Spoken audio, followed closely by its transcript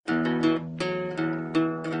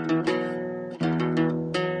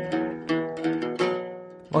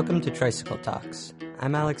Welcome to Tricycle Talks.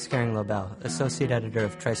 I'm Alex Caring-Lobel, Associate Editor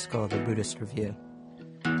of Tricycle, the Buddhist Review.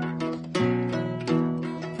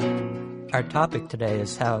 Our topic today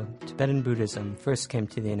is how Tibetan Buddhism first came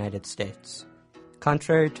to the United States.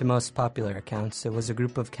 Contrary to most popular accounts, it was a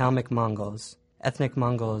group of Kalmyk Mongols, ethnic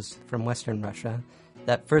Mongols from Western Russia,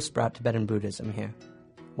 that first brought Tibetan Buddhism here.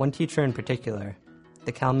 One teacher in particular,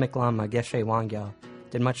 the Kalmyk Lama Geshe Wangyal,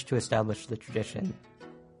 did much to establish the tradition.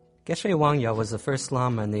 Geshe Wangyal was the first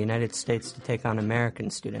Lama in the United States to take on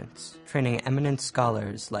American students, training eminent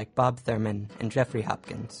scholars like Bob Thurman and Jeffrey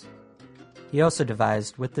Hopkins. He also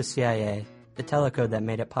devised, with the CIA, the telecode that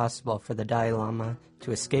made it possible for the Dalai Lama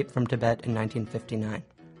to escape from Tibet in 1959.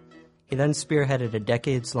 He then spearheaded a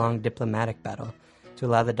decades-long diplomatic battle to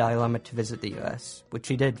allow the Dalai Lama to visit the U.S., which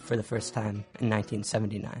he did for the first time in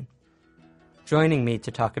 1979. Joining me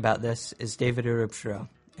to talk about this is David Urubshiro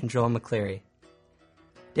and Joel McCleary.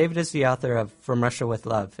 David is the author of From Russia with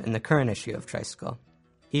Love in the current issue of Tricycle.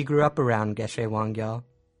 He grew up around Geshe Wangyal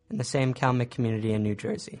in the same Kalmyk community in New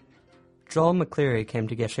Jersey. Joel McCleary came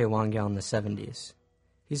to Geshe Wangyal in the 70s.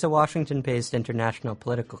 He's a Washington-based international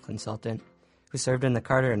political consultant who served in the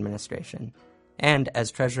Carter administration and as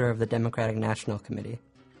treasurer of the Democratic National Committee,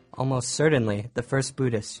 almost certainly the first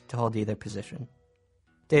Buddhist to hold either position.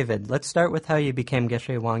 David, let's start with how you became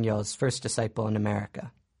Geshe Wangyal's first disciple in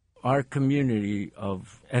America. Our community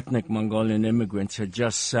of ethnic Mongolian immigrants had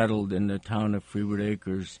just settled in the town of Freewood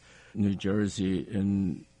Acres, New Jersey,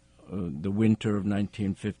 in the winter of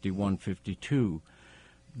 1951-52.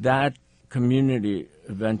 That community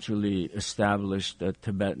eventually established a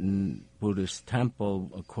Tibetan Buddhist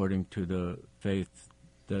temple according to the faith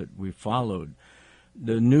that we followed.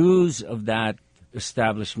 The news of that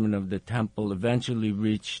establishment of the temple eventually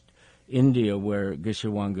reached India, where Geshe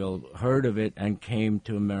Wangyal heard of it and came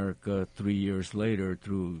to America 3 years later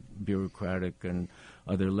through bureaucratic and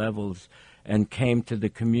other levels and came to the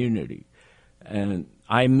community. And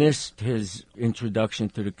I missed his introduction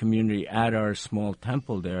to the community at our small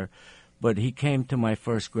temple there, but he came to my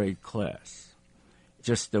first grade class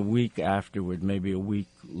just a week afterward, maybe a week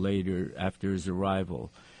later after his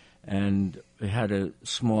arrival. And we had a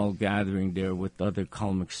small gathering there with other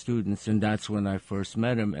Kalmyk students, and that's when I first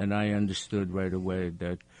met him, and I understood right away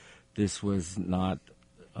that this was not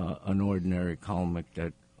an ordinary Kalmyk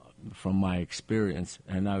that, from my experience,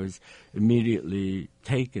 and I was immediately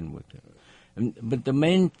taken with him. But the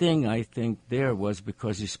main thing, I think, there was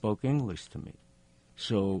because he spoke English to me.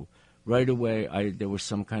 So right away, there was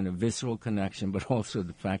some kind of visceral connection, but also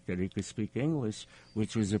the fact that he could speak English,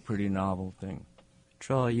 which was a pretty novel thing.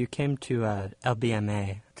 Joel, you came to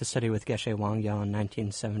LBMA to study with Geshe Wangyal in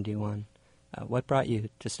 1971. What brought you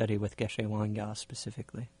to study with Geshe Wangyal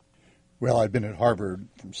specifically? Well, I'd been at Harvard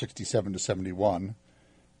from 67 to 71,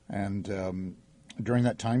 and during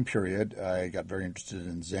that time period, I got very interested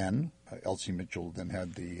in Zen. Elsie Mitchell then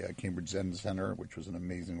had the Cambridge Zen Center, which was an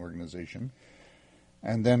amazing organization.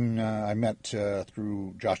 And then I met,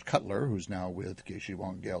 through Josh Cutler, who's now with Geshe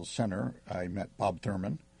Wangyal's Center, I met Bob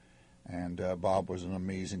Thurman. And Bob was an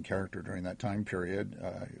amazing character during that time period,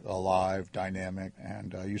 alive, dynamic,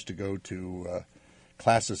 and I used to go to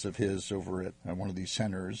classes of his over at one of these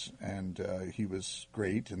centers, and he was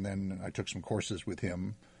great. And then I took some courses with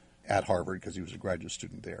him at Harvard because he was a graduate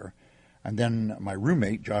student there. And then my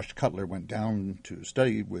roommate, Josh Cutler, went down to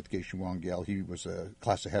study with Geshe Wangyal. He was a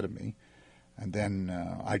class ahead of me. And then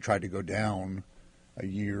I tried to go down a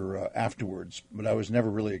year afterwards, but I was never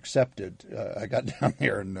really accepted. I got down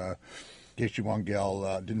there, and Geshe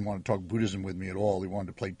Wangyal didn't want to talk Buddhism with me at all. He wanted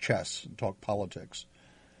to play chess and talk politics.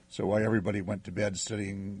 So while everybody went to bed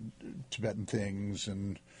studying Tibetan things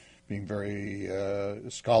and being very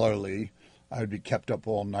scholarly, I would be kept up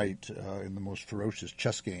all night in the most ferocious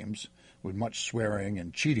chess games with much swearing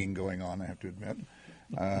and cheating going on, I have to admit.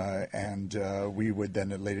 And we would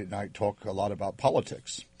then late at night talk a lot about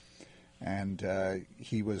politics. And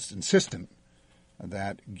he was insistent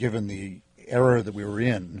that given the era that we were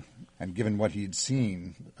in and given what he'd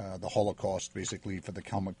seen, the Holocaust basically for the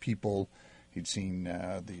Kalmyk people, he'd seen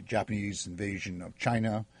the Japanese invasion of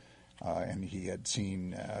China, and he had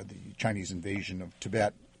seen the Chinese invasion of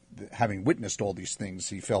Tibet. Having witnessed all these things,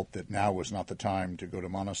 he felt that now was not the time to go to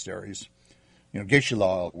monasteries. You know, Geshe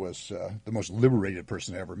Lal was the most liberated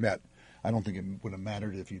person I ever met. I don't think it would have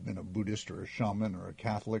mattered if he'd been a Buddhist or a shaman or a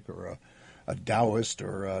Catholic or a Taoist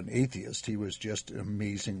or an atheist. He was just an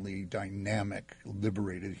amazingly dynamic,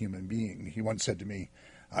 liberated human being. He once said to me,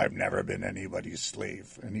 "I've never been anybody's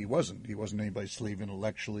slave." And he wasn't. He wasn't anybody's slave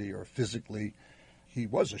intellectually or physically. He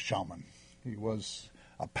was a shaman. He was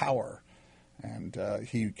a power. And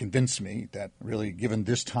he convinced me that really, given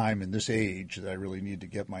this time and this age, that I really need to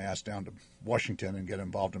get my ass down to Washington and get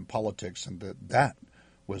involved in politics, and that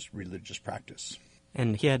was religious practice.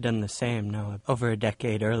 And he had done the same, no? Over a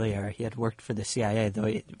decade earlier, he had worked for the CIA, though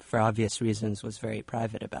he, for obvious reasons, was very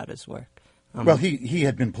private about his work. Well, he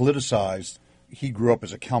had been politicized. He grew up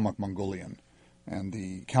as a Kalmyk Mongolian, and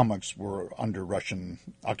the Kalmyks were under Russian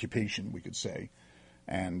occupation, we could say.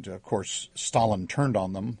 And, of course, Stalin turned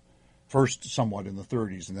on them, first somewhat in the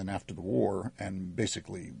 30s and then after the war, and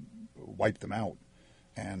basically wiped them out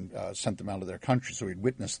and sent them out of their country. So he'd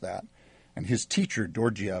witnessed that. And his teacher,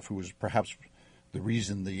 Dorjiev, who was perhaps the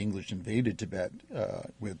reason the English invaded Tibet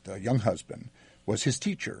with Younghusband, was his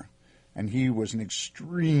teacher. And he was an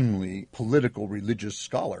extremely political, religious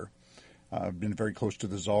scholar. Been very close to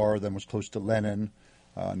the Tsar, then was close to Lenin,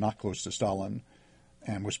 not close to Stalin,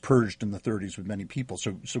 and was purged in the 30s with many people.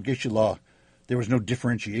 So Geshe-la, there was no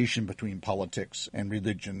differentiation between politics and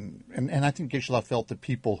religion. And I think Geshe-la felt that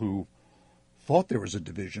people who thought there was a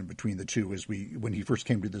division between the two, when he first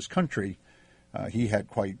came to this country, he had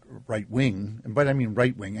quite right-wing, but I mean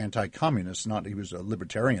right-wing, anti-communist, not he was a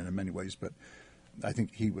libertarian in many ways, but I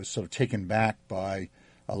think he was sort of taken back by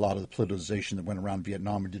a lot of the politicization that went around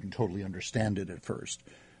Vietnam and didn't totally understand it at first.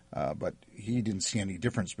 But he didn't see any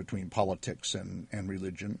difference between politics and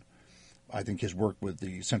religion. I think his work with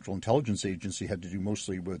the Central Intelligence Agency had to do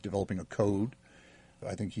mostly with developing a code.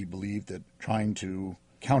 I think he believed that trying to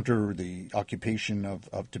counter the occupation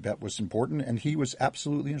of Tibet was important, and he was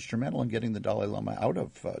absolutely instrumental in getting the Dalai Lama out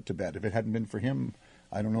of Tibet. If it hadn't been for him,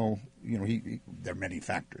 I don't know, there are many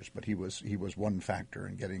factors, but he was one factor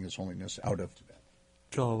in getting His Holiness out of Tibet.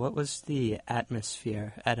 Joel, what was the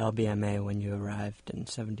atmosphere at LBMA when you arrived in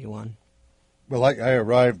 1971? Well, I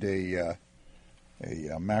arrived a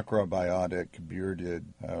macrobiotic, bearded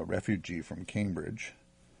refugee from Cambridge.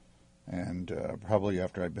 And probably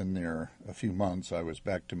after I'd been there a few months, I was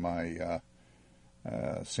back to my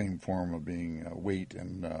same form of being weight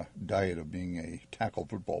and diet of being a tackle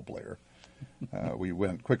football player. We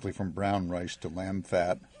went quickly from brown rice to lamb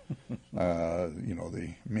fat,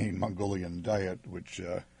 the main Mongolian diet, which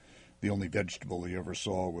the only vegetable he ever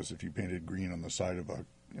saw was if you painted green on the side of a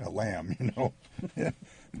lamb,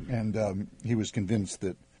 And he was convinced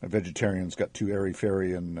that vegetarians got too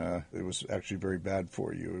airy-fairy and it was actually very bad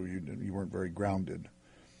for you. You weren't very grounded.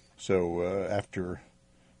 So after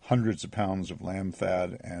hundreds of pounds of lamb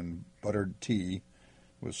fat and buttered tea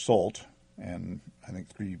with salt and I think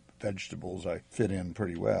 3 vegetables, I fit in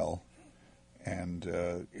pretty well. And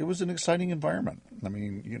it was an exciting environment. I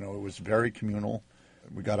mean, it was very communal.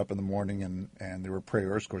 We got up in the morning and there were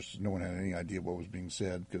prayers. Of course, no one had any idea what was being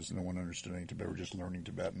said because no one understood any Tibetan. We were just learning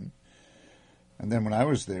Tibetan. And then when I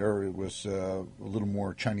was there, it was a little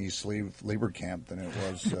more Chinese slave labor camp than it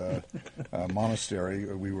was a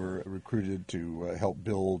monastery. We were recruited to help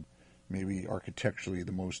build maybe architecturally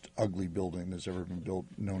the most ugly building that's ever been built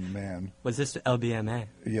known to man. Was this LBMA?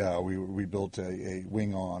 Yeah, we built a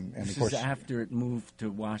wing on. And this of course, is after it moved to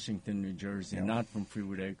Washington, New Jersey, not from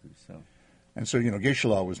Freewood Acres. So. And so,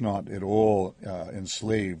 Geshe-la was not at all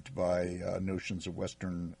enslaved by notions of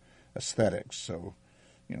Western aesthetics. So,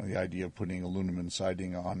 the idea of putting aluminum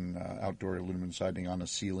siding on, outdoor aluminum siding on a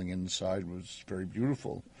ceiling inside was very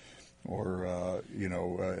beautiful. Or,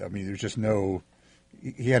 there's just no,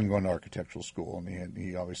 he hadn't gone to architectural school, and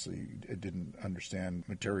he obviously didn't understand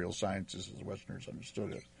material sciences as Westerners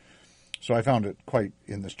understood it. So I found it quite,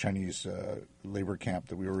 in this Chinese labor camp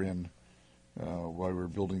that we were in, while we were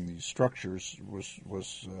building these structures,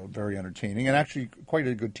 was very entertaining and actually quite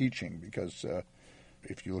a good teaching because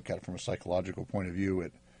if you look at it from a psychological point of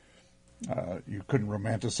view, you couldn't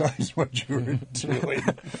romanticize what you were doing,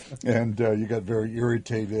 and you got very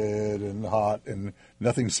irritated and hot, and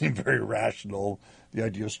nothing seemed very rational. The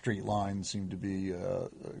idea of straight lines seemed to be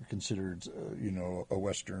considered, a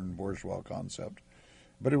Western bourgeois concept.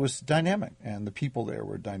 But it was dynamic, and the people there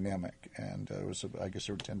were dynamic. And it was, I guess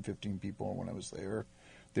there were 10, 15 people when I was there.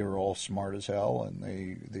 They were all smart as hell, and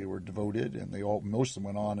they were devoted, and most of them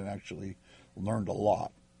went on and actually learned a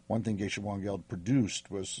lot. One thing Geshe Wangyal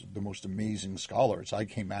produced was the most amazing scholars. I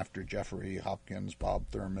came after Jeffrey Hopkins, Bob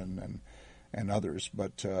Thurman, and others.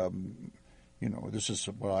 But, this is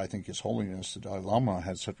what I think His Holiness, the Dalai Lama,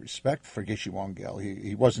 had such respect for Geshe Wangyal.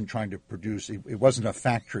 He wasn't trying to produce, it wasn't a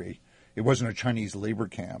factory. It wasn't a Chinese labor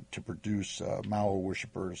camp to produce Mao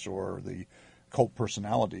worshippers or the cult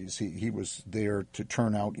personalities. He was there to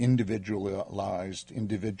turn out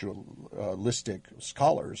individualistic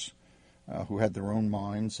scholars who had their own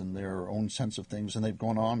minds and their own sense of things, and they've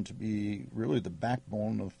gone on to be really the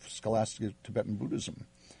backbone of scholastic Tibetan Buddhism.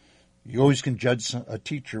 you always can judge a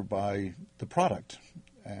teacher by the product.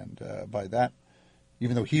 And by that,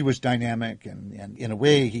 even though he was dynamic and in a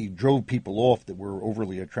way he drove people off that were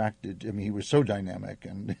overly attracted. I mean, he was so dynamic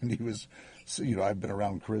and he was, I've been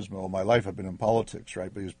around charisma all my life. I've been in politics,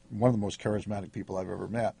 right? But he was one of the most charismatic people I've ever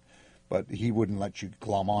met. But he wouldn't let you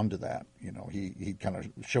glom onto that. He'd kind of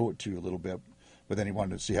show it to you a little bit, but then he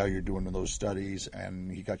wanted to see how you're doing in those studies,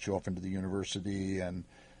 and he got you off into the university, and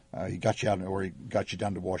he got you out, or he got you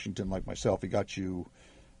down to Washington like myself. He got you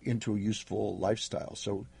into a useful lifestyle.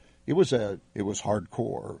 So it was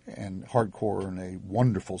hardcore, and hardcore in a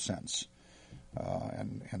wonderful sense.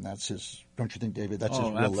 And that's his. Don't you think, David? That's his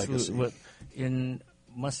real legacy. Well,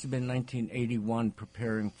 must have been 1981,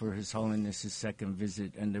 preparing for His Holiness's second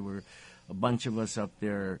visit, and there were a bunch of us up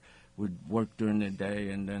there. Would work during the day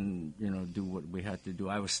and then do what we had to do.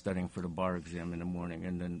 I was studying for the bar exam in the morning,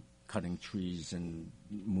 and then cutting trees and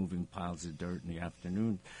moving piles of dirt in the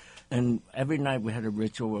afternoon. And every night we had a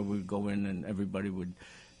ritual where we'd go in and everybody would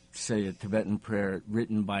say a Tibetan prayer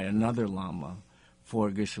written by another Lama for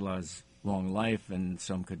Geshe-la's long life, and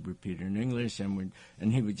some could repeat it in English, and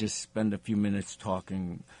he would just spend a few minutes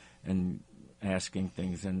talking and asking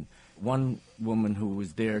things. And one woman who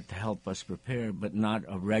was there to help us prepare, but not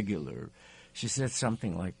a regular, she said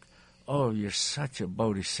something like, "Oh, you're such a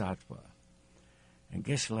bodhisattva." And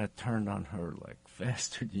Geshe-la turned on her like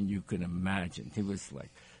faster than you can imagine. He was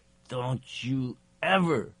like, "Don't you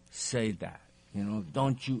ever say that.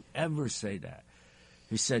 Don't you ever say that."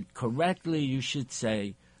 He said, "Correctly, you should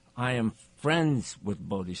say, I am friends with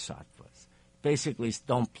bodhisattvas. Basically,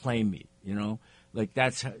 don't play me, Like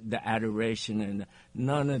that's the adoration, and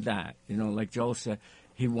none of that. Like Joel said,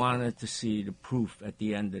 he wanted to see the proof at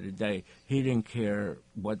the end of the day. He didn't care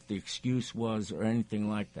what the excuse was or anything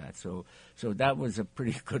like that. So that was a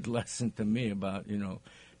pretty good lesson to me about,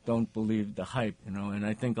 don't believe the hype, And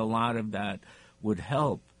I think a lot of that would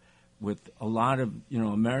help with a lot of,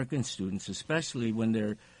 American students, especially when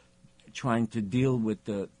they're trying to deal with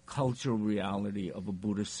the cultural reality of a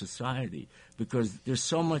Buddhist society, because there's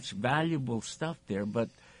so much valuable stuff there, but,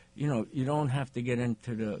 you don't have to get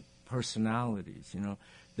into the personalities,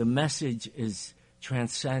 The message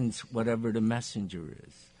transcends whatever the messenger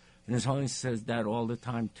is. And His Holiness says that all the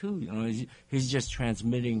time, too. He's just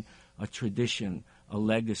transmitting a tradition, a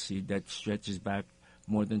legacy that stretches back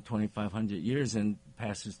more than 2,500 years and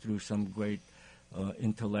passes through some great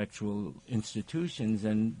intellectual institutions,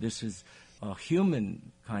 and this is a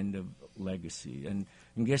human kind of legacy. And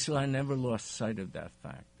Geshe-la never lost sight of that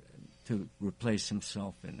fact, to replace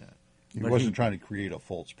himself in that. He wasn't trying to create a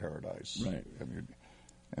false paradise. Right.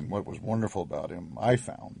 And what was wonderful about him, I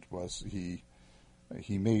found, was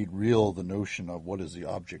he made real the notion of what is the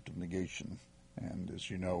object of negation. And as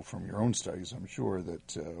you know from your own studies, I'm sure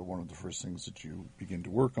that one of the first things that you begin to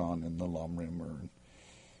work on in the Lam Rim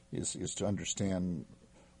is to understand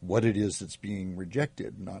what it is that's being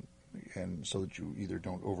rejected, and so that you either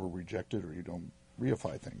don't over-reject it or you don't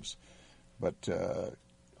reify things. But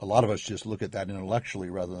a lot of us just look at that intellectually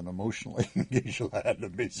rather than emotionally. Geshe-la had an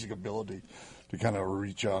amazing ability to kind of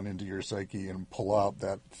reach on into your psyche and pull out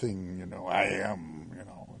that thing, I am,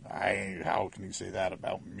 how can you say that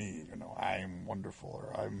about me? I'm wonderful,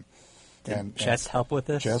 or I'm... Did chess help with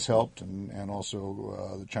this? Chess helped, and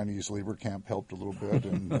also the Chinese labor camp helped a little bit,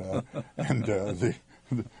 and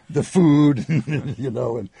the food,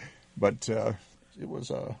 but it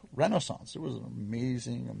was a renaissance. It was an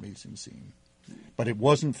amazing, amazing scene, but it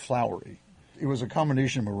wasn't flowery. It was a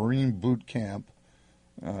combination of a Marine boot camp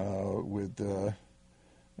with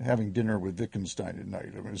having dinner with Wittgenstein at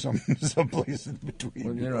night. I mean, some place in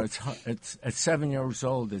between. Well, it's at 7 years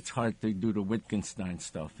old. It's hard to do the Wittgenstein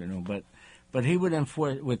stuff, But he would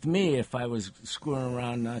enforce with me if I was screwing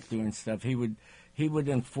around, not doing stuff. He would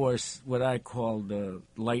enforce what I call the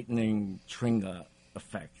lightning Tringa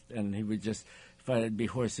effect, and he would just, if I'd be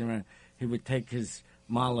horsing around, he would take his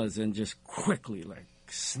malas and just quickly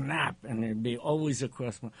snap, and it'd be always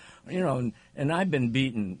across my, and I've been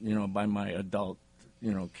beaten, by my adult,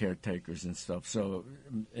 caretakers and stuff. So,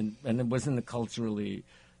 and it wasn't a culturally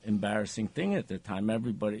embarrassing thing at the time.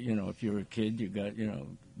 Everybody, if you're a kid, you got,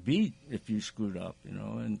 beat if you screwed up,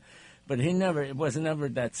 but it wasn't ever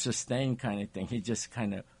that sustained kind of thing. He just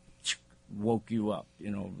kind of woke you up,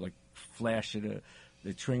 like flash of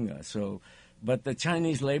the Tringa. So, but the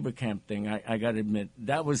Chinese labor camp thing, I got to admit,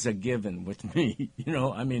 that was a given with me.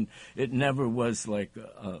 It never was like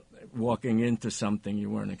walking into something you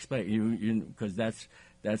weren't expecting. Because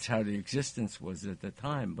that's how the existence was at the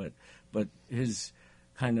time. But his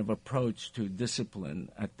kind of approach to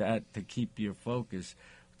discipline at that to keep your focus,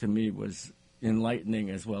 to me, was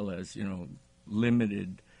enlightening as well as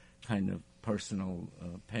limited kind of personal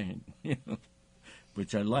pain,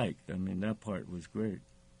 which I liked. I mean, that part was great.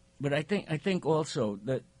 But I think also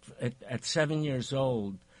that at 7 years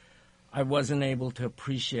old, I wasn't able to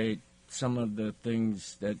appreciate some of the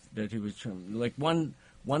things that he was trying. Like one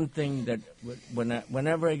thing that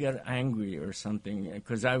whenever I get angry or something,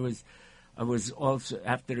 because I was also,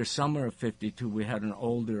 after the summer of '52, we had an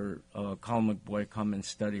older Kalmyk boy come and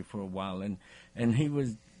study for a while, and he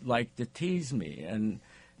was like to tease me, and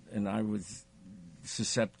I was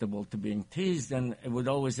susceptible to being teased, and it would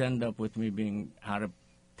always end up with me being out of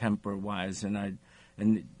temper wise, and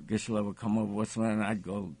Gisela would come over, what's the matter? And I'd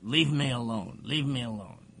go, leave me alone,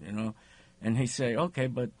 and he'd say, okay,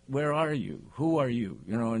 but where are you? Who are you?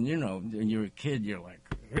 And when you're a kid, you're like,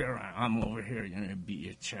 here I'm over here, beat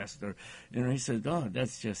your chest, or he said, oh,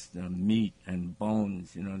 that's just meat and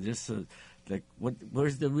bones, just like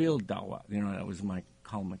where's the real Dawa? That was my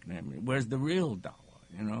Kalmyk name. Where's the real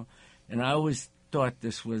Dawa? And I always thought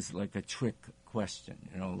this was like a trick question,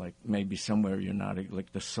 like maybe somewhere you're not,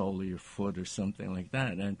 like the sole of your foot or something like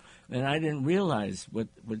that, and I didn't realize what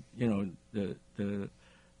the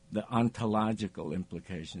ontological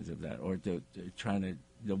implications of that, or the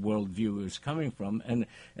worldview is coming from, and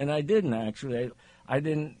I didn't actually. I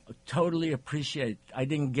didn't totally appreciate. I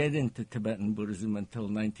didn't get into Tibetan Buddhism until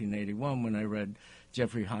 1981 when I read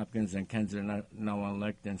Jeffrey Hopkins and Khenzo Nawang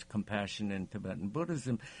Lekden's Compassion in Tibetan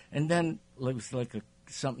Buddhism, and then it was like a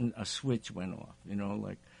switch went off.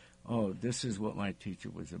 Like, oh, this is what my teacher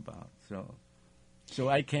was about. So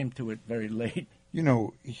I came to it very late.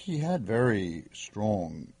 He had very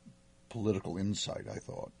strong political insight, I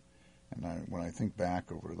thought. And when I think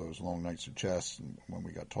back over those long nights of chess and when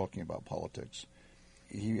we got talking about politics,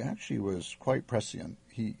 he actually was quite prescient.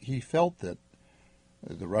 He felt that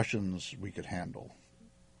the Russians we could handle.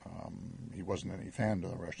 He wasn't any fan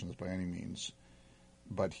of the Russians by any means,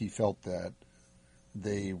 but he felt that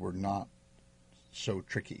they were not so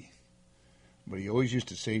tricky. But he always used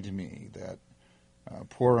to say to me that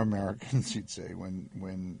poor Americans, he'd say,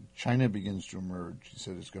 when China begins to emerge, he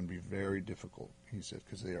said, it's going to be very difficult, he said,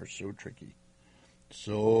 because they are so tricky,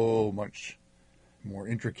 so much more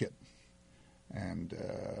intricate, and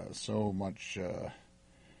so much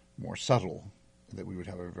more subtle that we would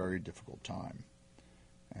have a very difficult time.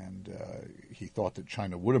 And he thought that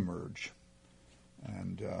China would emerge.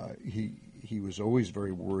 And he was always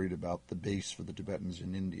very worried about the base for the Tibetans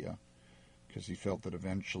in India, because he felt that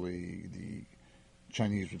eventually the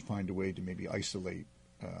Chinese would find a way to maybe isolate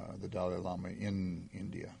the Dalai Lama in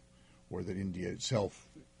India, or that India itself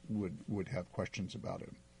would have questions about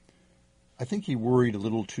it. I think he worried a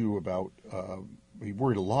little too about, he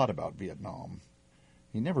worried a lot about Vietnam.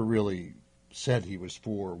 He never really said he was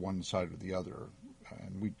for one side or the other,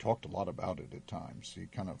 and we talked a lot about it at times.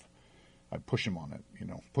 I'd push him on it,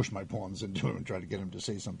 push my pawns into him and try to get him to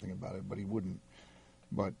say something about it, but he wouldn't.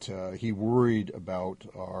 But he worried about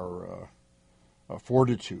our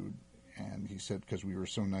fortitude, and he said, because we were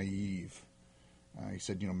so naive, he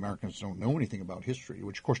said, Americans don't know anything about history,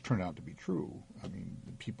 which of course turned out to be true. I mean,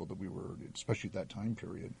 the people that we were, especially at that time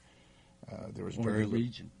period, there was the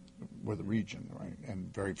region. Or the region, right?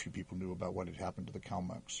 And very few people knew about what had happened to the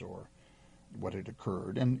Kalmyks or what had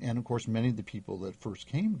occurred. And of course, many of the people that first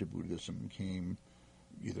came to Buddhism came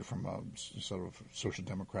either from a sort of social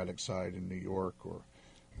democratic side in New York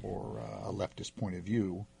or a leftist point of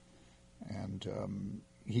view. And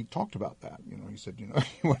he talked about that. He said, he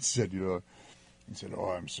once said, he said, oh,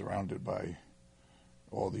 I'm surrounded by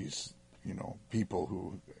all these, people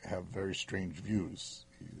who have very strange views.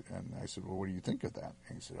 And I said, well, what do you think of that?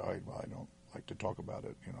 And he said, I don't like to talk about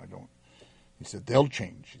it. I don't. He said, they'll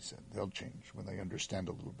change. He said, they'll change when they understand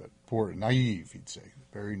a little bit. Poor, naive, he'd say,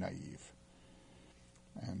 very naive.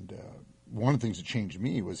 And one of the things that changed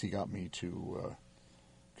me was he got me to,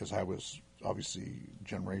 because I was obviously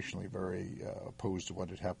generationally very opposed to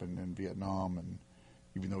what had happened in Vietnam, and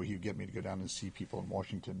even though he'd get me to go down and see people in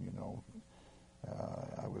Washington,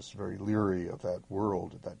 I was very leery of that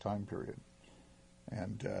world at that time period.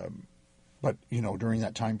 And but during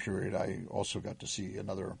that time period, I also got to see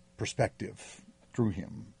another perspective through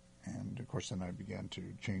him, and of course, then I began to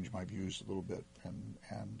change my views a little bit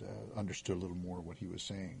and understood a little more what he was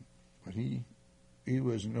saying. But he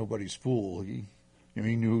was nobody's fool. He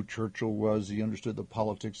knew who Churchill was. He understood the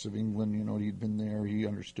politics of England. He'd been there. He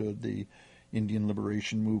understood the Indian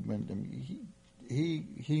liberation movement. I mean,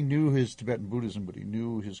 he knew his Tibetan Buddhism, but he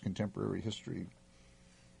knew his contemporary history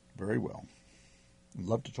very well. He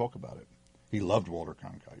loved to talk about it. He loved Walter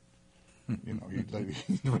Cronkite.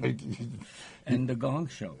 Right? And the Gong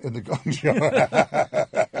Show. And the Gong Show.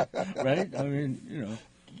 Right? I mean,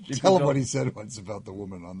 Tell him what he said once about the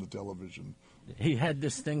woman on the television. He had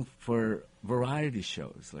this thing for variety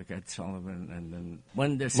shows, like Ed Sullivan, and then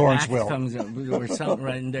when this Lawrence act Welk. comes up or something,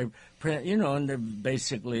 right? And they're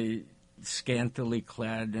basically scantily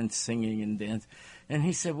clad and singing and dancing. And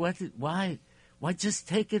he said, Why just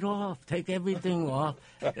take it off? Take everything off.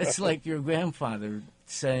 It's like your grandfather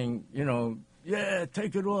saying, yeah,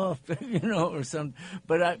 take it off, or something.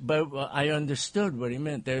 But I understood what he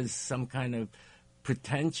meant. There's some kind of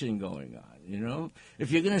pretension going on,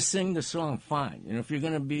 If you're going to sing the song, fine. If you're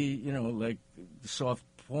going to be, like soft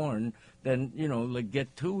porn, then, like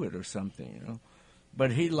get to it or something,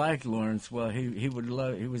 But he liked Lawrence Welk.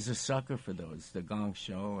 He was a sucker for those, the Gong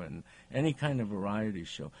Show and any kind of variety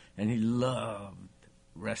show. And he loved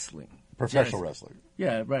wrestling. Professional wrestling.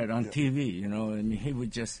 Yeah, right, on TV, I mean,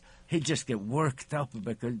 he'd just get worked up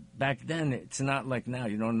because back then it's not like now.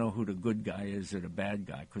 You don't know who the good guy is or the bad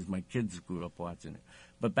guy because my kids grew up watching it.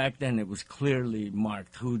 But back then it was clearly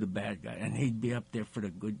marked who the bad guy, and he'd be up there for the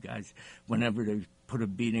good guys whenever they put a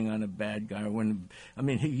beating on a bad guy.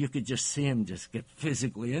 You could just see him just get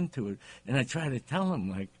physically into it. And I try to tell him,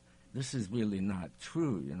 like, this is really not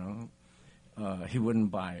true, He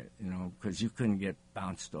wouldn't buy it, because you couldn't get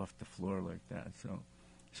bounced off the floor like that.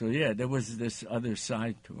 So yeah, there was this other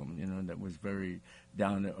side to him, that was very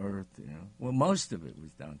down to earth, Well, most of it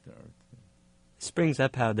was down to earth. This brings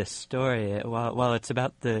up how this story, while it's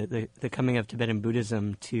about the coming of Tibetan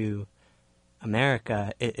Buddhism to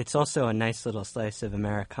America, it's also a nice little slice of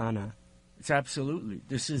Americana. It's absolutely.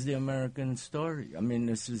 This is the American story. I mean,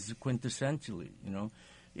 this is quintessentially,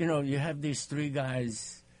 You have these three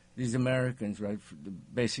guys, these Americans, right,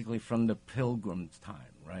 basically from the Pilgrims'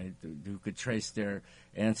 time, right, who could trace their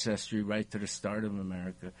ancestry right to the start of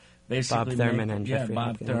America. Basically, Bob Thurman and Jeffrey Bob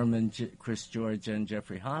Hopkins. Thurman, Chris George, and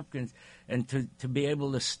Jeffrey Hopkins, and to be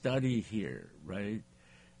able to study here, right,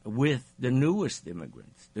 with the newest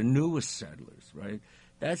immigrants, the newest settlers, right?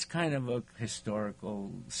 That's kind of a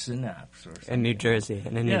historical synapse or something. In New Jersey,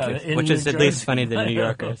 and in New Jersey, in which New is at Jersey. least funny to New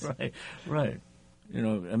Yorkers. Right.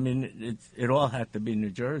 It all had to be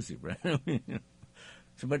New Jersey, right?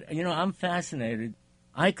 But I'm fascinated.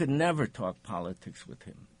 I could never talk politics with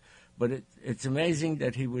him. But it's amazing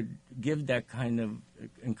that he would give that kind of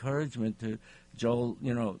encouragement to Joel,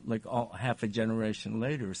 like half a generation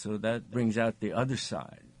later. So that brings out the other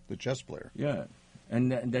side. The chess player. Yeah.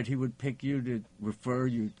 And that he would pick you to refer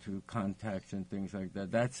you to contacts and things like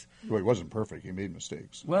that. Well, he wasn't perfect. He made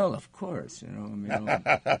mistakes. Well, of course,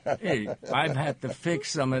 hey, I've had to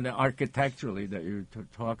fix some of the architecturally that you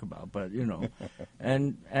talk about, but,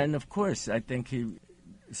 and of course, I think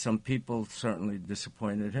some people certainly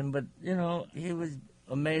disappointed him, but, he was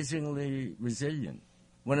amazingly resilient.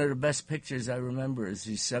 One of the best pictures I remember is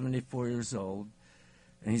he's 74 years old,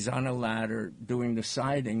 and he's on a ladder doing the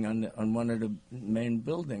siding on one of the main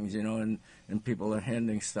buildings, and people are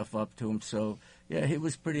handing stuff up to him. So, yeah, he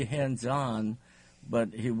was pretty hands-on,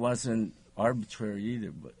 but he wasn't arbitrary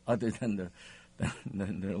either, but other than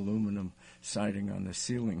the aluminum siding on the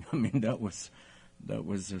ceiling. I mean, that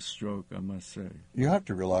was a stroke, I must say. You have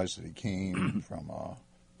to realize that he came from a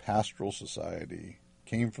pastoral society,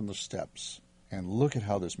 came from the steppes, and look at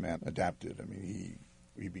how this man adapted. I mean,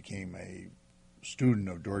 he became a student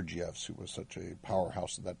of Dorjiev's, who was such a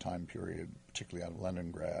powerhouse at that time period, particularly out of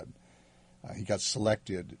Leningrad. He got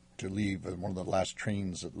selected to leave one of the last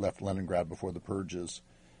trains that left Leningrad before the purges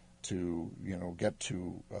to, get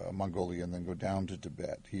to Mongolia and then go down to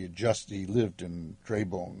Tibet. He lived in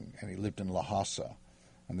Drabung and he lived in Lhasa.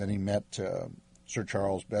 And then he met Sir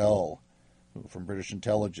Charles Bell from British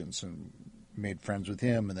intelligence and made friends with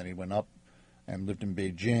him. And then he went up and lived in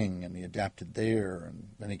Beijing, and he adapted there, and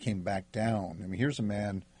then he came back down. I mean, here's a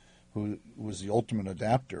man who was the ultimate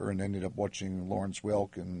adapter and ended up watching Lawrence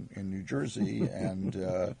Welk in New Jersey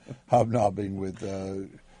and hobnobbing with,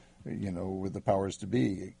 with the powers to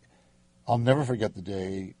be. I'll never forget the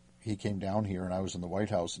day he came down here, and I was in the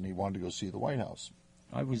White House, and he wanted to go see the White House.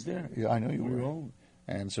 I was there. Yeah, I know you were. All...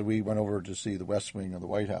 And so we went over to see the West Wing of the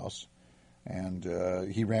White House, and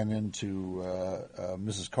he ran into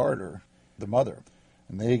Mrs. Carter, the mother,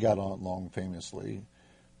 and they got along famously.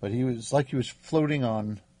 But he was floating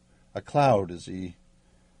on a cloud as he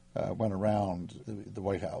went around the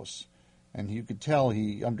White House, and you could tell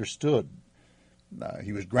he understood.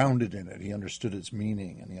 He was grounded in it. He understood its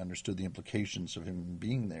meaning, and he understood the implications of him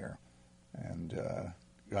being there. And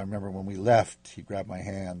I remember when we left, he grabbed my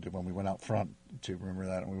hand, and when we went out front, to remember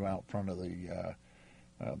that, and we went out front of the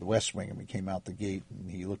West Wing, and we came out the gate, and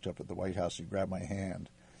he looked up at the White House. He grabbed my hand.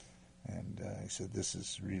 And he said, "This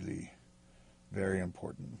is really very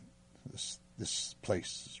important. This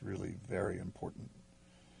place is really very important."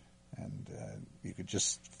 And you could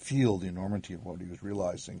just feel the enormity of what he was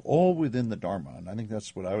realizing, all within the Dharma. And I think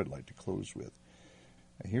that's what I would like to close with.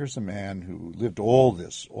 Here's a man who lived all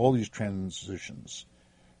these transitions,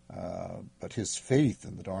 but his faith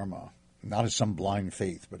in the Dharma, not as some blind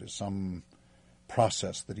faith, but as some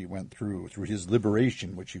process that he went through his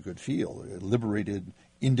liberation, which you could feel, a liberated,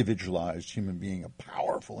 individualized human being, a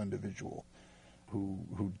powerful individual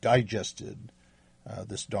who digested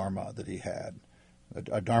this Dharma that he had,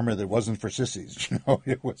 a Dharma that wasn't for sissies,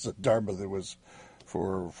 it was a Dharma that was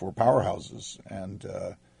for powerhouses, and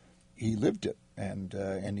he lived it, and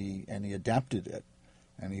he adapted it,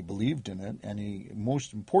 and he believed in it, and he,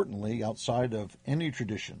 most importantly, outside of any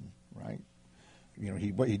tradition, right?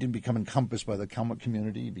 He didn't become encompassed by the Kalmuk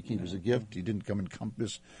community. He was a gift. He didn't become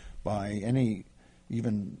encompassed by any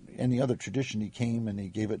other tradition. He came and he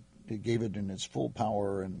gave it in its full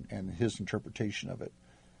power and his interpretation of it.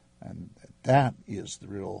 And that is the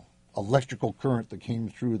real electrical current that came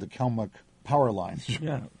through the Kalmuk power lines.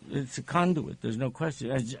 Yeah, it's a conduit. There's no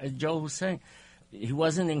question. As Joe was saying, he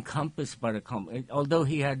wasn't encompassed by the Kalmuk, although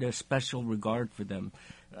he had a special regard for them.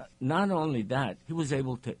 Not only that, he was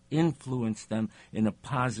able to influence them in a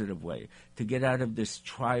positive way, to get out of this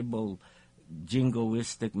tribal,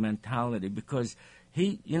 jingoistic mentality, because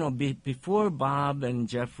he, before Bob and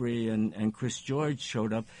Jeffrey and Chris George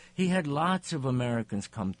showed up, he had lots of Americans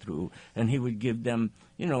come through, and he would give them,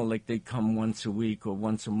 like they'd come once a week or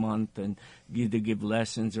once a month and either give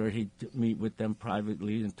lessons or he'd meet with them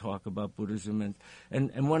privately and talk about Buddhism.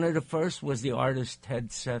 And one of the first was the artist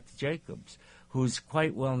Ted Seth Jacobs, who's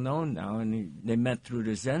quite well known now, and they met through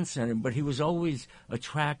the Zen Center, but he was always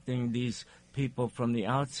attracting these people from the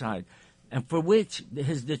outside, and for which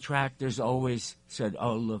his detractors always said,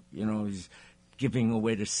 oh, look, he's giving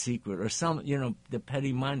away the secret or some, the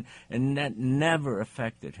petty mind, and that never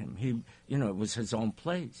affected him. He, it was his own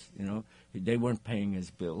place, they weren't paying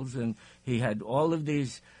his bills, and he had all of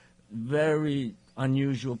these very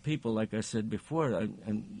unusual people, like I said before,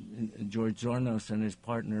 and George Zornos and his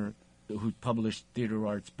partner, who published Theater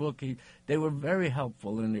Art's book, they were very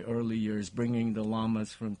helpful in the early years, bringing the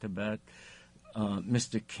lamas from Tibet.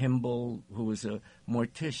 Mr. Kimball, who was a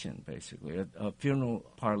mortician, basically, a funeral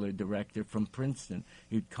parlor director from Princeton,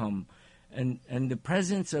 he'd come. And the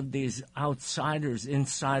presence of these outsiders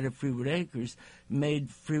inside of Freewood Acres made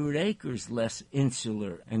Freewood Acres less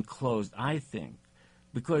insular and closed, I think.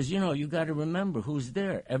 Because, you got to remember who's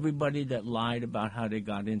there. Everybody that lied about how they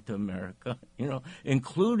got into America,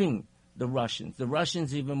 including the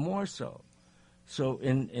Russians even more so. So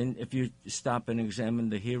if you stop and examine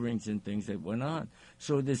the hearings and things that went on.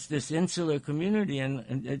 So this insular community,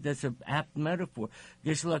 and that's an apt metaphor.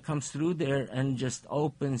 Geshe-la comes through there and just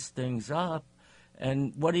opens things up.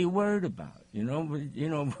 And what are you worried about? We're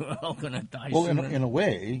all going to die soon. Well, in a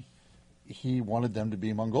way, he wanted them to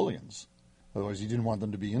be Mongolians. Otherwise, he didn't want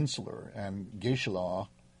them to be insular. And Geshe-la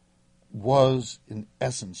was, in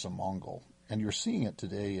essence, a Mongol. And you're seeing it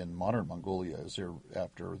today in modern Mongolia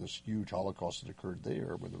after this huge Holocaust that occurred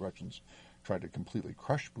there, where the Russians tried to completely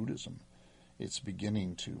crush Buddhism. It's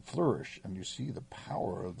beginning to flourish, and you see the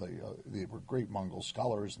power of they were great Mongol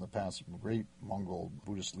scholars in the past, great Mongol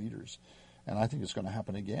Buddhist leaders. And I think it's going to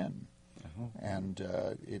happen again. Uh-huh. And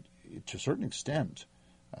it, to a certain extent,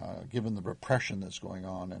 given the repression that's going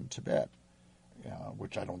on in Tibet,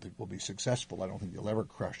 which I don't think will be successful. I don't think they'll ever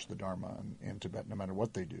crush the Dharma in Tibet, no matter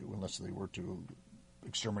what they do, unless they were to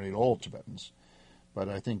exterminate all Tibetans. But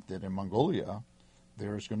I think that in Mongolia,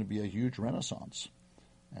 there is going to be a huge renaissance.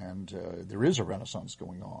 And there is a renaissance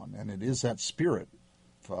going on, and it is that spirit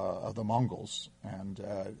of the Mongols. And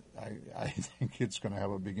I think it's going to have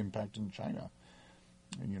a big impact in China.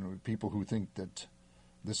 And, people who think that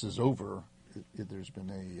this is over, there's been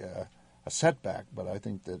a setback, but I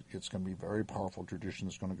think that it's going to be a very powerful tradition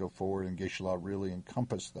that's going to go forward, and Geshe-la really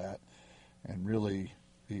encompassed that, and really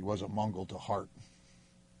he was a Mongol to heart.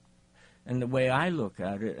 And the way I look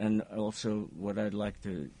at it, and also what I'd like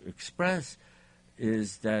to express,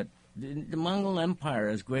 is that the Mongol Empire,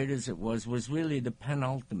 as great as it was really the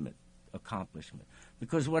penultimate accomplishment.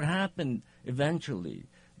 Because what happened eventually,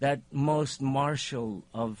 that most martial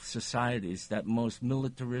of societies, that most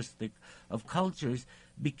militaristic of cultures,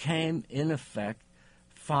 became, in effect,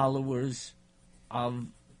 followers of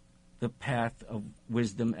the path of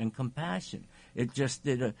wisdom and compassion. It just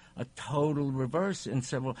did a total reverse in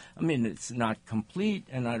several... it's not complete,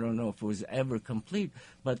 and I don't know if it was ever complete,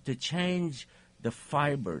 but to change the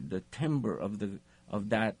fiber, the timber of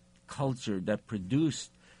that culture that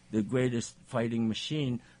produced the greatest fighting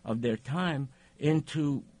machine of their time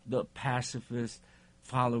into the pacifist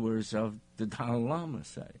followers of the Dalai Lama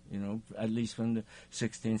say, at least from the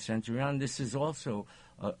 16th century on. This is also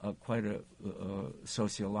quite a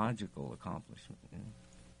sociological accomplishment.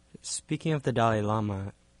 Speaking of the Dalai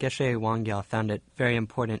Lama, Geshe Wangyal found it very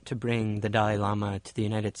important to bring the Dalai Lama to the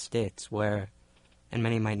United States, where, and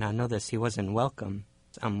many might not know this, he wasn't welcome.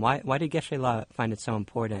 Why did Geshe La find it so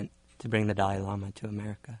important to bring the Dalai Lama to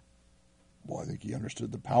America? Well, I think he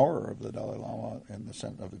understood the power of the Dalai Lama in the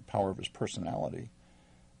sense of the power of his personality.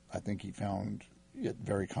 I think he found it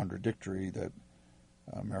very contradictory that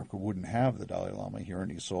America wouldn't have the Dalai Lama here,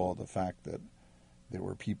 and he saw the fact that there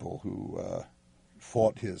were people who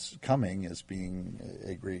fought his coming as being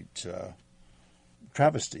a great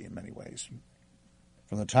travesty in many ways.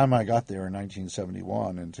 From the time I got there in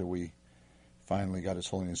 1971 until we finally got His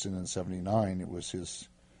Holiness in 79, it was his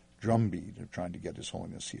drumbeat of trying to get His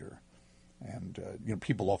Holiness here. And,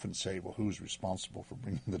 people often say, well, who's responsible for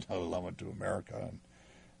bringing the Dalai Lama to America? And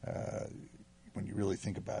when you really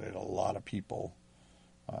think about it, a lot of people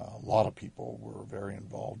were very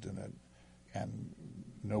involved in it, and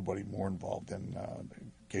nobody more involved than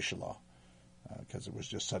Geshe La, because it was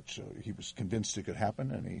just he was convinced it could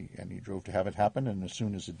happen, and he drove to have it happen, and as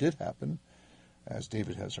soon as it did happen, as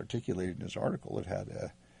David has articulated in his article, it had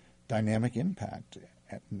a dynamic impact,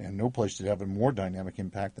 and no place did have a more dynamic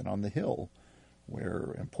impact than on the Hill,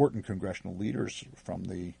 where important congressional leaders from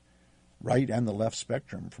the right and the left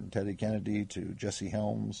spectrum, from Teddy Kennedy to Jesse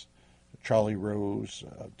Helms, Charlie Rose,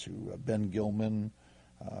 to Ben Gilman,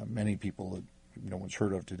 many people that no one's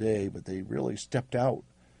heard of today, but they really stepped out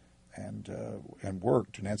and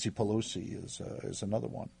worked. Nancy Pelosi is another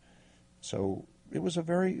one. So it was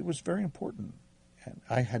very important, and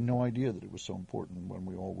I had no idea that it was so important when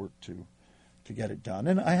we all worked to get it done.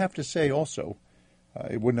 And I have to say also,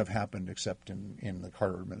 it wouldn't have happened except in the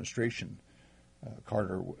Carter administration.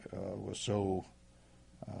 Carter was so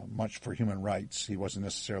much for human rights. He wasn't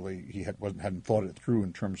necessarily hadn't thought it through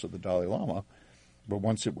in terms of the Dalai Lama. But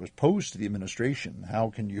once it was posed to the administration,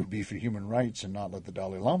 how can you be for human rights and not let the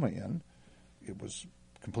Dalai Lama in? It was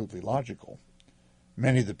completely logical.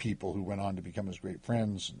 Many of the people who went on to become his great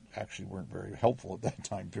friends actually weren't very helpful at that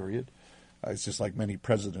time period. It's just like many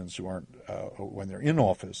presidents who aren't, when they're in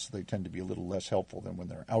office, they tend to be a little less helpful than when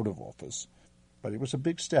they're out of office. But it was a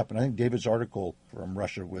big step, and I think David's article, From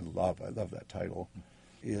Russia with Love, I love that title,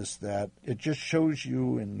 is that it just shows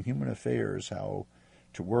you in human affairs how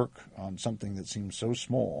to work on something that seems so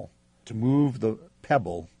small, to move the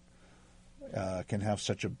pebble, can have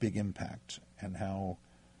such a big impact, and how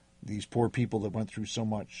these poor people that went through so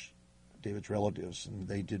much, David's relatives, and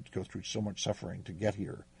they did go through so much suffering to get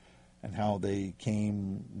here, and how they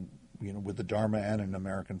came, with the Dharma and an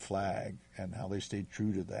American flag, and how they stayed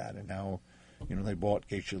true to that, and how, they bought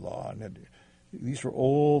Geshe La, and these were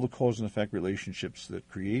all the cause and effect relationships that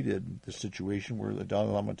created the situation where the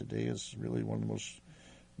Dalai Lama today is really one of the most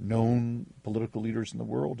known political leaders in the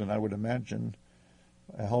world, and I would imagine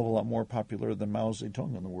a hell of a lot more popular than Mao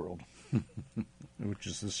Zedong in the world, which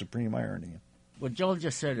is the supreme irony. What Joel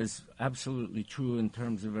just said is absolutely true in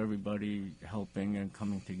terms of everybody helping and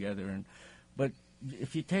coming together. But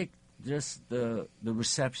if you take just the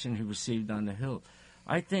reception he received on the Hill,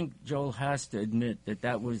 I think Joel has to admit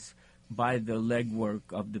that was by the legwork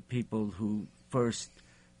of the people who first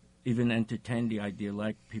even entertained the idea,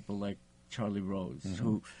 like people like Charlie Rose,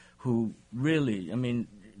 mm-hmm. who really,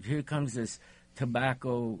 here comes this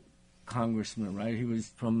tobacco congressman, right? He was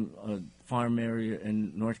from a farm area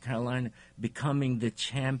in North Carolina, becoming the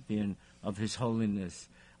champion of His Holiness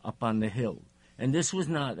up on the Hill. And this was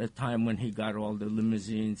not a time when he got all the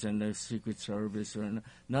limousines and the Secret Service or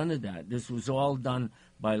none of that. This was all done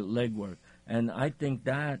by legwork. And I think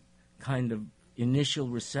that kind of initial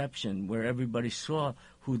reception where everybody saw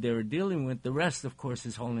who they were dealing with, the rest, of course,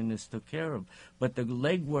 His Holiness took care of. But the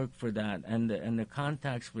legwork for that and the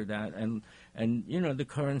contacts for that and the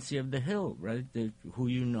currency of the Hill, right, who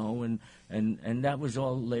and that was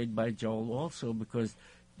all laid by Joel also because,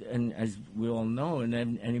 and as we all know, and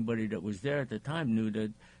anybody that was there at the time knew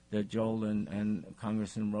that Joel and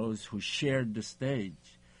Congressman Rose, who shared the stage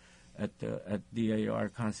at DAR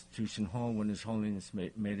Constitution Hall when His Holiness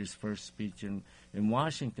made his first speech in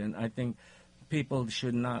Washington, I think people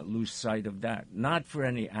should not lose sight of that. Not for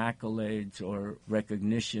any accolades or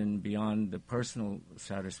recognition beyond the personal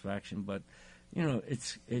satisfaction, but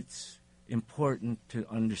it's important to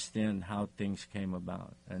understand how things came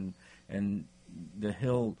about. And the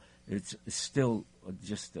Hill, it's still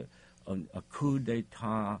just a coup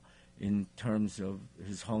d'etat in terms of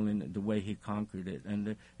His Holiness, the way he conquered it,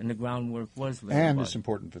 and the groundwork was laid. And it's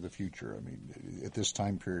important for the future. At this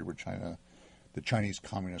time period where China the Chinese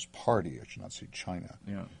Communist Party, I should not say China,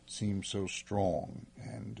 Yeah. seems so strong.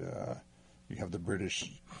 And you have the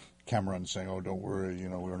British Cameron saying, "Oh, don't worry,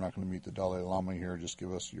 we're not going to meet the Dalai Lama here. Just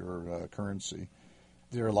give us your currency."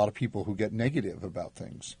 There are a lot of people who get negative about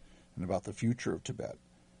things and about the future of Tibet.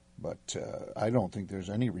 But I don't think there's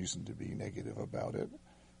any reason to be negative about it.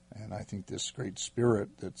 And I think this great spirit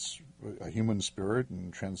that's a human spirit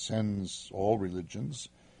and transcends all religions,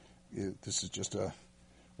 this is just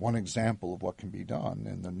one example of what can be done,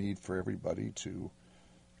 and the need for everybody to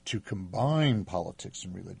combine politics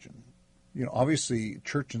and religion. Obviously,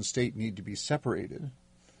 church and state need to be separated.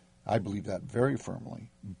 I believe that very firmly.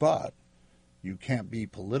 But you can't be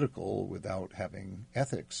political without having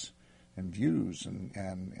ethics and views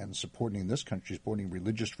and supporting, in this country, supporting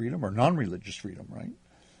religious freedom or non-religious freedom, right?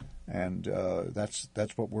 And that's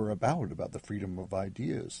what we're about the freedom of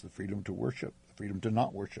ideas, the freedom to worship, the freedom to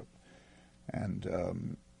not worship.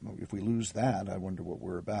 And if we lose that, I wonder what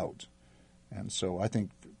we're about. And so I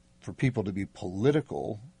think for people to be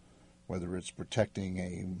political, whether it's protecting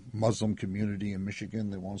a Muslim community in Michigan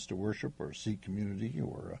that wants to worship, or a Sikh community,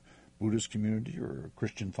 or a Buddhist community, or a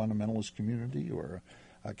Christian fundamentalist community, or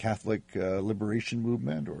a Catholic liberation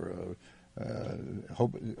movement, or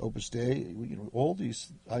Opus Dei, all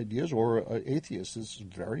these ideas, or atheists, is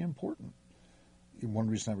very important. One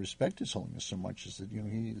reason I respect His Holiness so much is that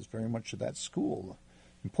he is very much of that school.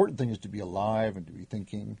 The important thing is to be alive and to be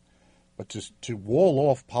thinking, but to wall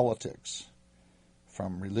off politics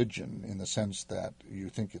from religion in the sense that you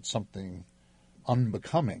think it's something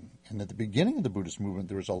unbecoming. And at the beginning of the Buddhist movement,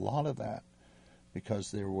 there was a lot of that,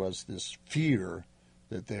 because there was this fear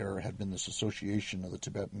that there had been this association of the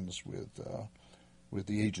Tibetans with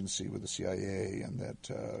the agency, with the CIA,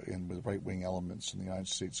 and with right-wing elements in the United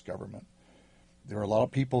States government. There are a lot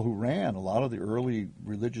of people who ran. A lot of the early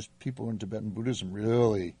religious people in Tibetan Buddhism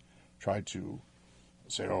really tried to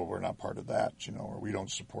say, "Oh, we're not part of that," or "We don't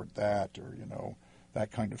support that," or that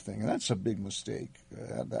kind of thing. And that's a big mistake.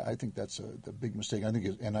 I think that's the big mistake. I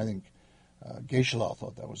think Geshe-la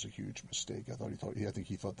thought that was a huge mistake. I think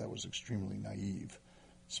he thought that was extremely naive,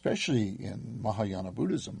 especially in Mahayana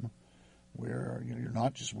Buddhism, where you're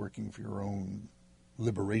not just working for your own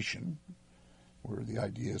liberation, where the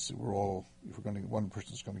idea is that one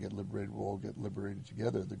person's going to get liberated, we'll all get liberated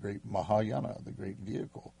together. The great Mahayana, the great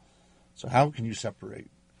vehicle. So how can you separate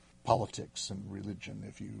politics and religion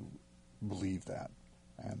if you believe that?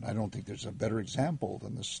 And I don't think there's a better example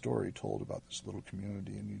than this story told about this little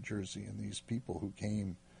community in New Jersey and these people who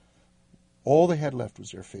came. All they had left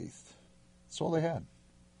was their faith. That's all they had.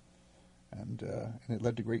 And it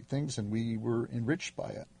led to great things, and we were enriched by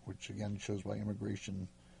it, which again shows why immigration,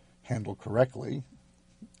 handled correctly,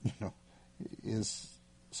 is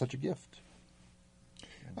such a gift.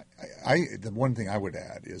 The one thing I would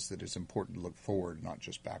add is that it's important to look forward, not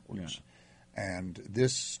just backwards. Yeah. And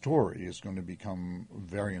this story is going to become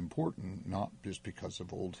very important, not just because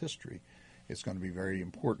of old history. It's going to be very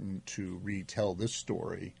important to retell this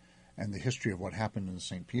story and the history of what happened in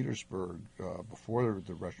St. Petersburg before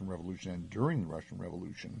the Russian Revolution and during the Russian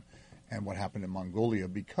Revolution, and what happened in Mongolia,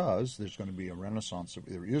 because there is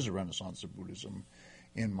a renaissance of Buddhism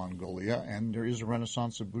in Mongolia, and there is a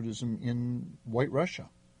renaissance of Buddhism in White Russia,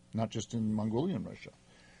 not just in Mongolian Russia.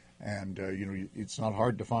 And it's not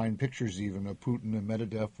hard to find pictures even of Putin and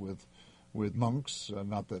Medvedev with monks.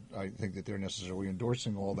 Not that I think that they're necessarily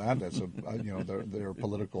endorsing all that. That's their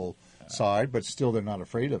political side, but still they're not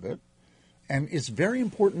afraid of it. And it's very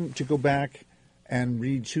important to go back and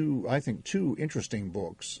read two interesting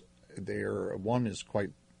books. One is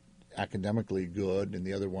quite academically good, and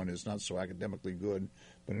the other one is not so academically good,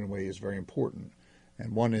 but in a way is very important.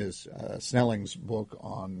 And one is Snelling's book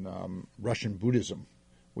on Russian Buddhism,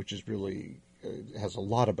 which is really has a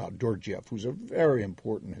lot about Dorjiev, who's a very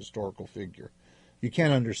important historical figure. You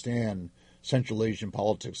can't understand Central Asian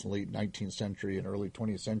politics in the late 19th century and early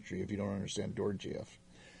 20th century if you don't understand Dorjiev.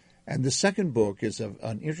 And the second book is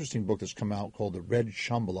an interesting book that's come out called The Red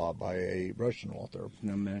Shambhala by a Russian author.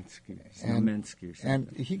 Znamensky.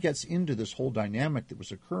 And he gets into this whole dynamic that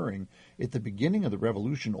was occurring at the beginning of the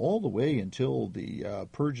revolution all the way until the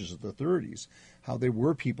purges of the 30s, how there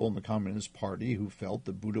were people in the Communist Party who felt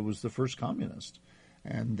that Buddha was the first communist,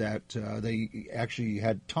 and that they actually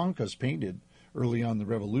had tankas painted early on in the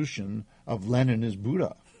revolution of Lenin as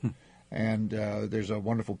Buddha. And there's a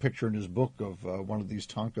wonderful picture in his book of one of these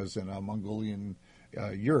tankas in a Mongolian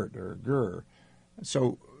yurt or gur.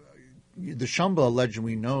 So the Shambhala legend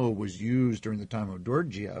we know was used during the time of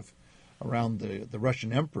Dorjiev around the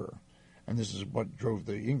Russian emperor. And this is what drove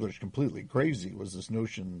the English completely crazy, was this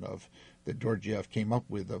notion that Dorjiev came up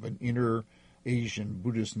with of an inner Asian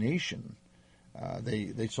Buddhist nation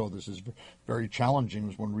They saw this as very challenging. It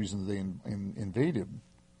was one reason they invaded.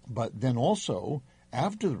 But then also,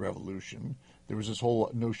 after the revolution, there was this whole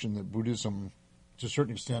notion that Buddhism, to a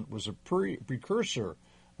certain extent, was a precursor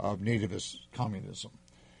of nativist communism.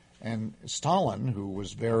 And Stalin, who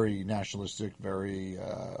was very nationalistic, very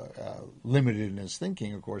limited in his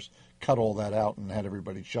thinking, of course, cut all that out and had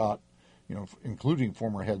everybody shot, including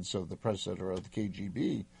former heads of the predecessor of the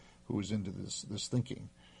KGB, who was into this thinking.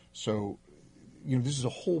 So, this is a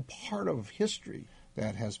whole part of history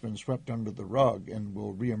that has been swept under the rug and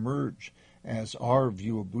will reemerge as our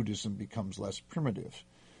view of Buddhism becomes less primitive.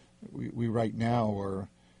 We right now are,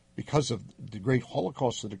 because of the great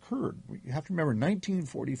Holocaust that occurred, you have to remember,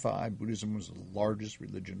 1945, Buddhism was the largest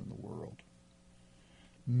religion in the world.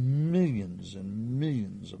 Millions and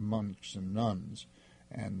millions of monks and nuns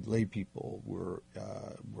and lay people were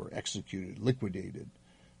executed, liquidated,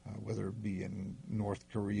 whether it be in North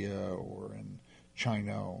Korea or in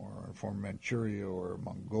China or former Manchuria or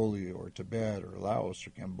Mongolia or Tibet or Laos or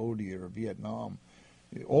Cambodia or Vietnam,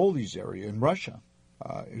 all these areas, in Russia.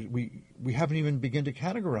 We haven't even begun to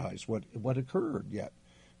categorize what occurred yet.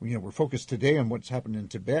 We're focused today on what's happened in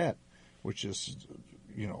Tibet, which is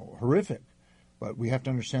horrific, but we have to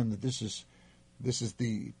understand that this is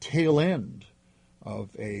the tail end of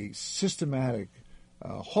a systematic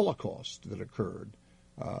Holocaust that occurred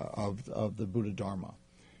of the Buddha Dharma.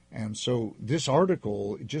 And so this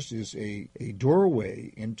article just is a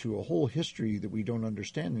doorway into a whole history that we don't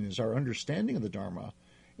understand. And as our understanding of the Dharma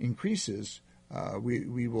increases,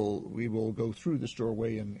 we will go through this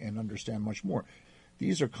doorway and understand much more.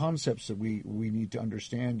 These are concepts that we need to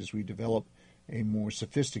understand as we develop a more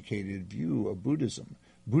sophisticated view of Buddhism.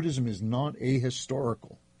 Buddhism is not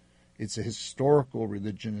ahistorical. It's a historical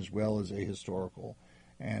religion as well as ahistorical.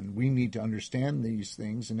 And we need to understand these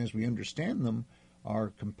things, and as we understand them, our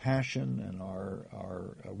compassion and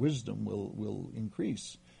our wisdom will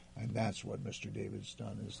increase. And that's what Mr. David's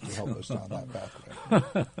done, is to help us down that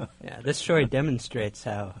pathway. Yeah, this story demonstrates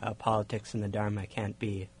how politics and the Dharma can't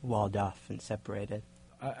be walled off and separated.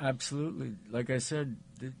 Absolutely. Like I said,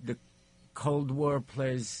 the Cold War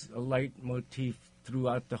plays a leitmotif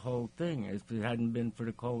throughout the whole thing. If it hadn't been for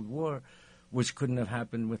the Cold War, which couldn't have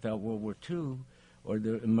happened without World War II, or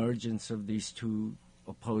the emergence of these two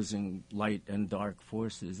opposing light and dark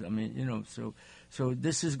forces. I mean, so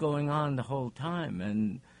this is going on the whole time,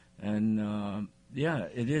 and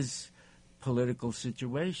it is political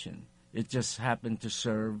situation. It just happened to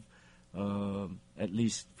serve, at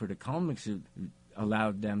least for the Kalmyks, it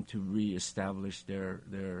allowed them to reestablish their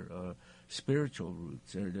spiritual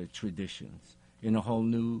roots or their traditions in a whole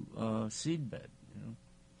new seedbed.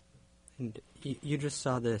 And you just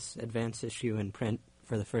saw this advance issue in print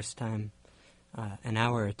for the first time an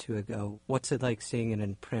hour or two ago. What's it like seeing it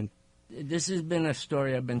in print? This has been a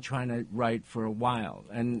story I've been trying to write for a while,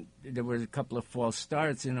 and there were a couple of false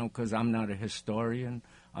starts, because I'm not a historian,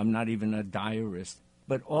 I'm not even a diarist.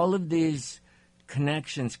 But all of these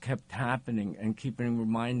connections kept happening and keeping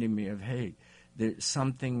reminding me of, hey, there's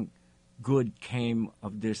something good came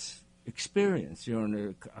of this experience.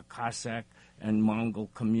 In a Cossack and Mongol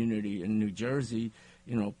community in New Jersey,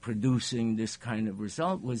 producing this kind of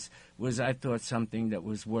result was I thought something that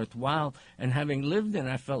was worthwhile. And having lived in,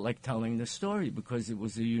 I felt like telling the story because it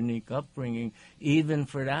was a unique upbringing, even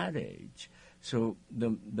for that age. So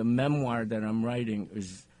the memoir that I'm writing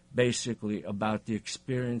is basically about the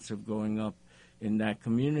experience of growing up in that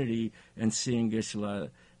community and seeing Geshe-la,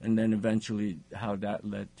 and then eventually how that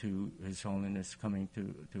led to His Holiness coming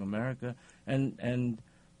to America. And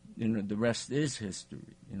the rest is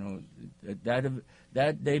history.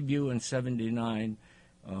 That debut in '79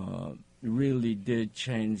 really did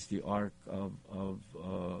change the arc of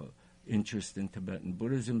interest in Tibetan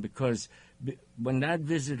Buddhism, because when that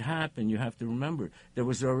visit happened, you have to remember, there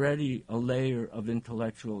was already a layer of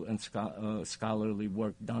intellectual and scholarly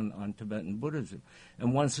work done on Tibetan Buddhism.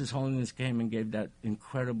 And once His Holiness came and gave that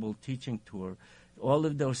incredible teaching tour, all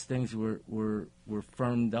of those things were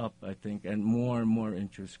firmed up, I think, and more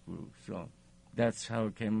interest grew. So that's how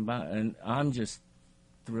it came about. And I'm just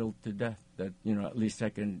thrilled to death that, at least I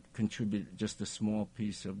can contribute just a small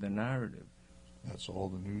piece of the narrative. That's all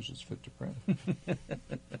the news is fit to print.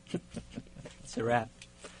 It's a wrap.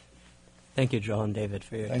 Thank you, Joel and David,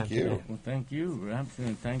 for your time today. Well, thank you.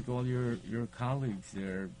 And thank all your colleagues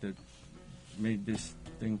there that made this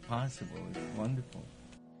thing possible. It's wonderful.